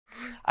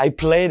I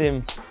played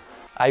him.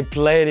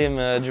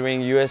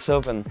 During US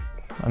Open.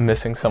 I'm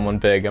missing someone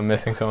big. I'm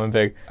missing someone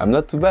big. I'm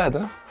not too bad,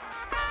 huh?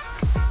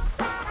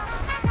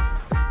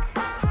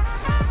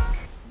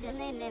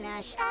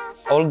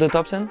 All the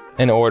top 10?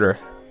 In order.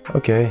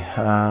 Okay.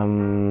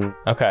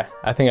 Okay,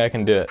 I think I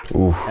can do it.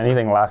 Oof.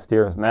 Anything last 2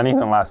 years,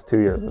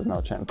 there's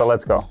no chance. But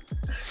let's go.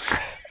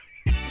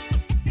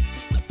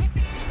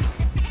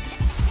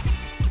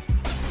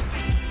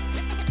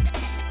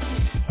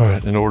 All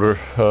right, in order.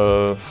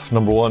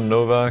 Number 1,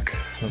 Novak.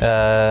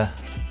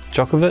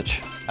 Djokovic.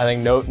 I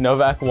think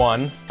Novak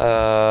won.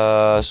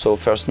 So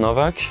first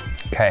Novak.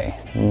 Okay,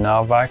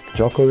 Novak.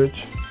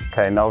 Djokovic.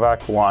 Okay,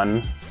 Novak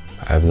won.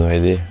 I have no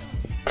idea.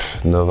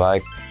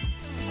 Novak.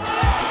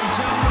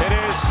 It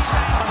is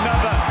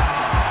another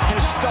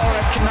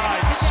historic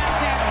night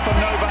for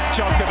Novak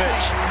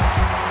Djokovic.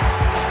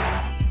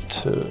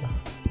 2.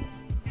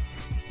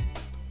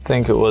 I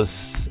think it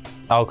was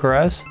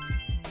Alcaraz.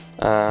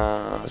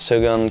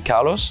 Second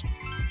Carlos.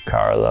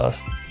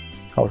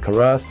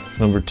 Alcaraz.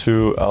 Number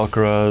 2,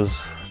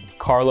 Alcaraz.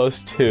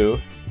 Carlos 2.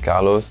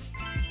 Carlos.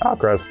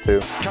 Alcaraz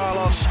 2.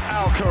 Carlos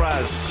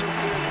Alcaraz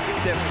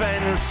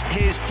defends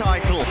his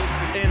title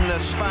in the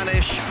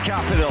Spanish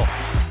capital.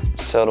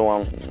 Third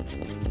one.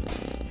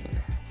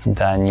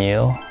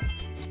 Daniil.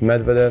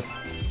 Medvedev.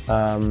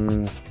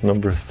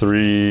 Number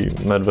 3,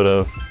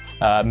 Medvedev.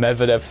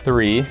 Medvedev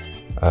 3.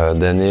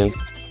 Daniil.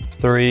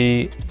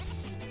 3.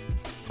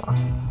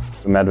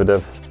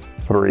 Medvedev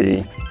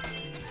 3.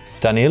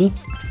 Daniil.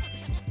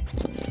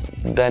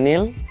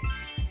 Daniil.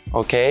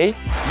 Okay.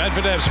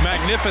 Medvedev's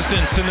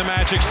magnificence in the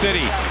Magic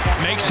City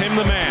makes him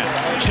the man,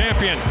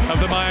 champion of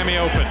the Miami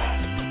Open.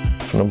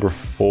 Number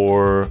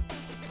 4.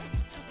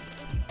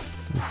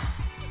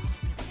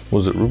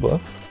 Was it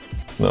Rublev?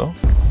 No.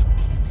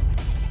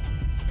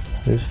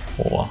 Who's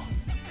 4?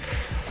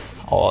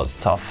 Oh,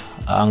 it's tough.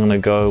 I'm gonna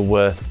go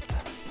with.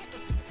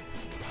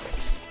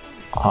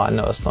 Oh,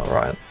 no, it's not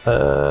right.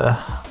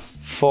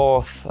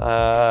 Fourth,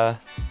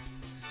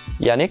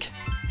 Yannick.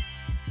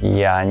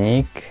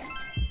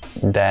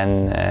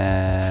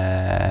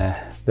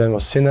 Then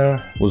was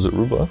Sinner. Was it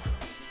Rublev?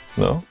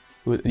 No.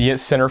 Yeah,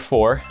 center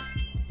 4.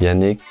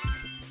 Yannick.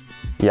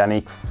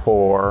 Yannick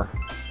 4.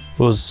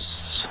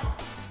 Was.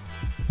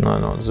 No,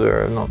 not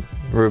Zverev, not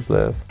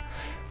Rublev.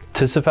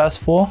 Tsitsipas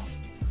 4?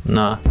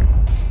 No.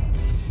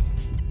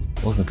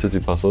 Wasn't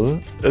Tsitsipas, was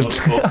it? And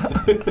so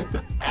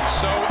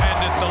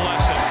ended the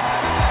lesson.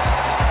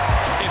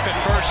 If at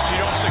first you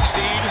don't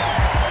succeed,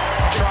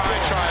 try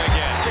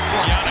again.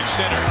 Yannick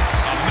Sinner,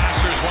 a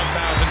Masters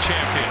 1000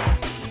 champion.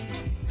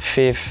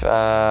 Fifth, 5.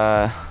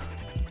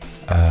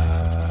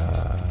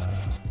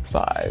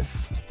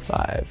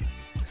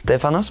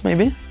 Stefanos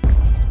maybe?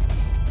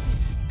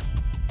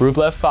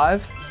 Rublev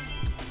 5.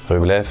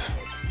 Rublev.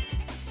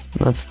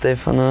 Not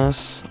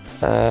Stefanos.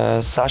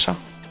 Sasha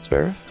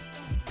Zverev.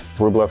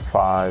 Rublev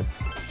 5.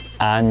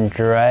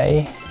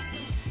 Andre.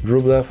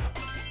 Rublev.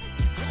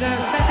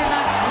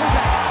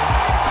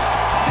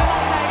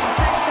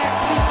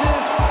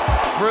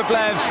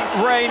 Rublev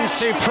reigns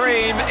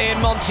supreme in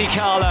Monte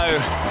Carlo.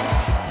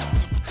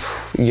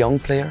 Young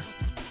player.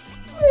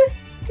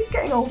 He's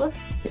getting older.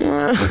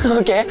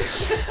 Okay.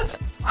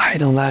 I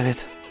don't have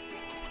it.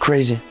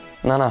 Crazy.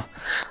 No.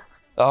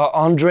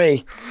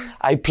 Andre.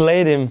 I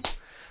played him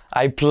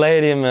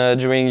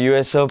during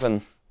US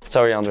Open.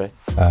 Sorry, Andre.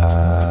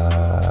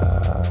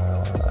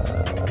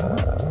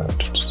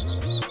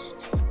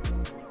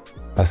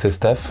 C'est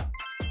Steph.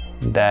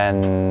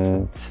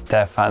 Then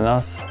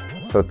Stefanos.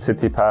 So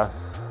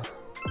Tsitsipas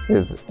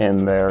is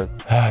in there.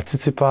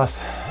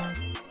 Tsitsipas.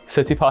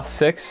 Tsitsipas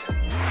 6.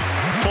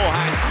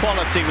 Forehand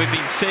quality we've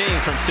been seeing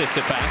from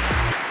Tsitsipas.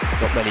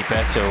 Not many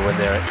better when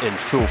they're in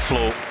full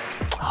flow.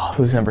 Oh,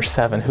 who's number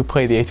 7? Who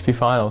played the ATP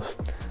finals?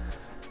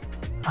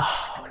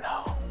 Oh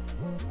no.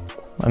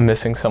 I'm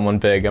missing someone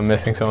big.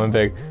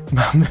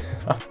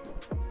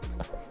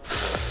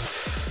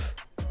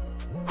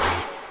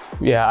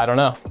 Yeah, I don't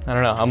know.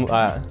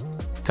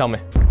 Tell me.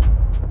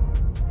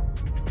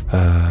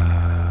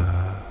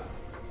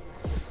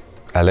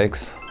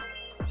 Alex.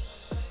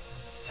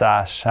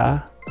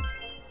 Sasha.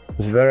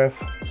 Zverev.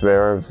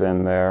 Zverev's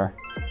in there.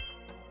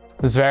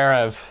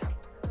 Zverev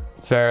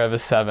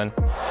is 7.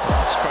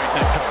 That's great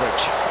net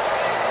coverage.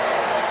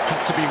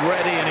 Had to be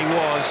ready, and he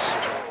was.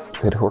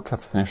 Did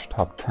Hurkacz finish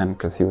top 10?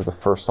 Because he was the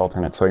first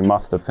alternate, so he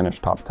must have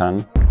finished top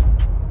 10.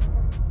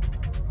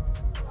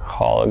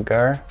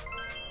 Holger.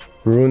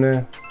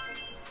 Rune.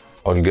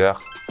 Holger.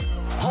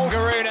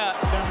 Holger Rune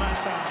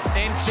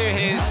into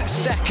his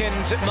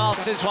second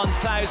Masters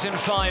 1000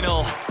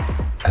 final.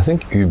 I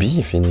think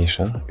Ubi finished,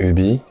 huh?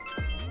 Ubi.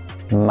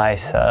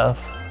 Myself.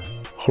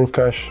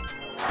 Hurkacz.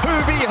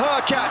 Hubie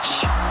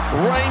Hurkacz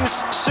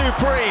reigns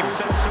supreme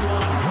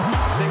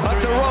at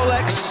the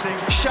Rolex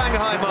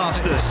Shanghai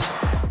Masters.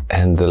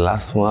 And the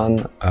last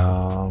one,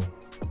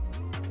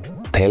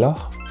 Taylor?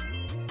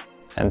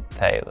 And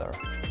Taylor.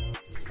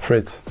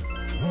 Fritz.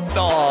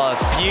 Oh,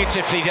 it's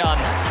beautifully done.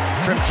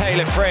 from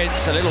Taylor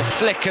Fritz. A little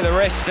flick of the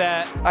wrist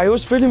there. I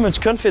was pretty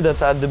much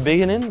confident at the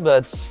beginning,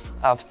 but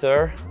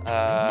after,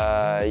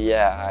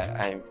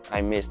 yeah,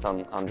 I missed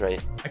on Andre.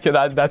 Okay,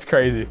 that's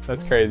crazy.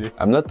 That's crazy.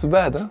 I'm not too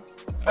bad, huh?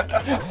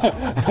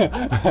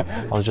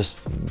 I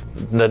just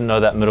didn't know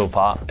that middle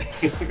part.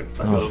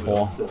 Number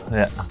 4.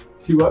 Yeah.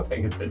 So you were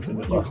paying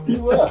attention last year.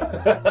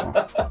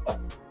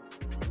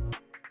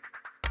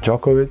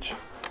 Djokovic,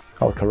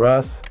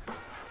 Alcaraz,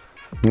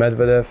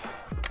 Medvedev.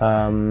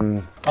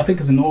 I think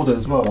it's in order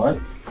as well, right?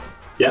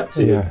 Yeah.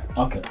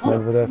 Okay.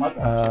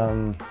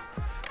 Medvedev.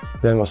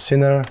 Then was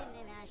Sinner,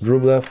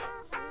 Rublev,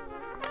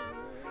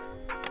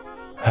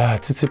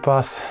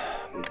 Tsitsipas,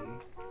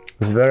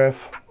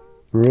 Zverev,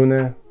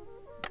 Rune,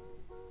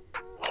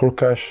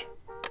 Hurkacz,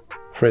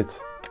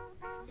 Fritz.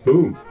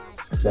 Boom.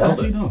 How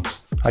do you know?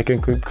 I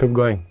can keep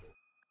going.